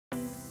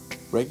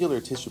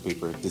Regular tissue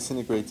paper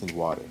disintegrates in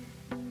water.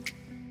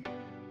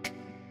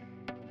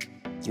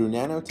 Through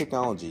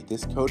nanotechnology,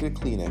 this coated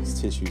Kleenex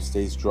tissue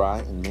stays dry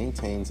and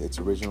maintains its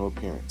original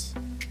appearance.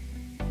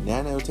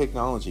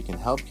 Nanotechnology can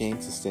help gain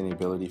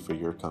sustainability for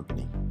your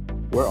company.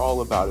 We're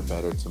all about a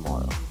better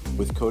tomorrow,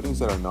 with coatings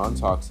that are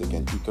non-toxic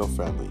and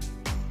eco-friendly.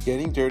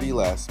 Getting dirty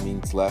less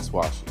means less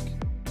washing.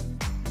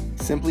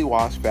 Simply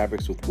wash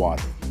fabrics with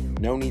water.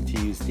 No need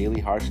to use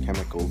daily harsh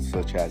chemicals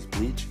such as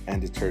bleach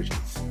and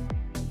detergents.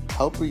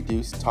 Help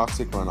reduce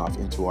toxic runoff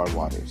into our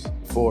waters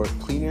for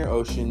cleaner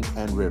oceans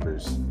and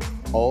rivers,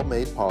 all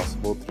made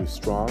possible through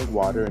strong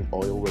water and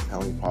oil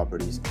repelling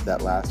properties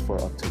that last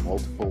for up to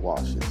multiple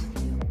washes.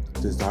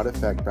 Does not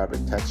affect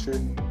fabric texture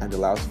and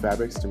allows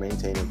fabrics to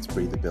maintain its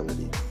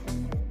breathability.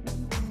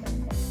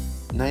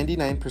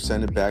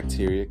 99% of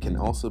bacteria can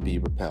also be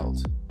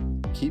repelled.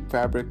 Keep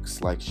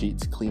fabrics like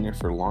sheets cleaner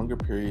for longer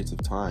periods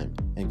of time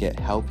and get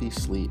healthy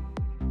sleep.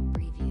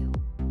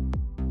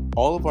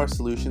 All of our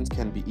solutions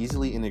can be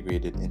easily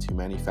integrated into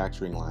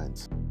manufacturing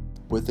lines.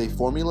 With a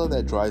formula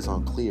that dries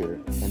on clear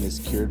and is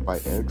cured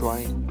by air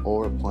drying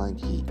or applying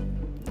heat.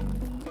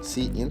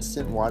 See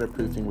instant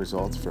waterproofing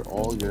results for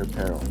all your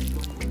apparel.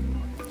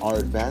 Our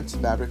advanced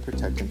fabric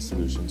protectant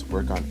solutions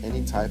work on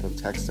any type of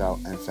textile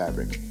and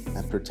fabric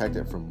and protect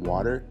it from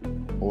water,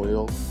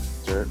 oil,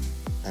 dirt,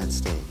 and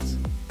stains.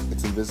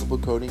 Its invisible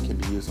coating can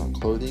be used on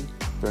clothing,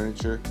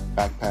 furniture,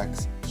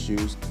 backpacks,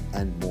 shoes,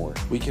 and more.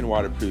 We can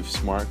waterproof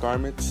smart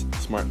garments,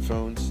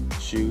 smartphones,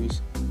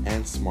 shoes,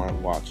 and smart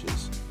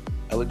watches.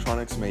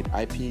 Electronics made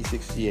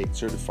IP68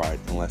 certified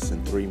in less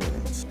than 3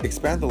 minutes.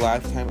 Expand the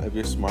lifetime of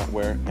your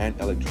smartwear and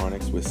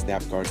electronics with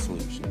Snapguard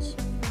Solutions.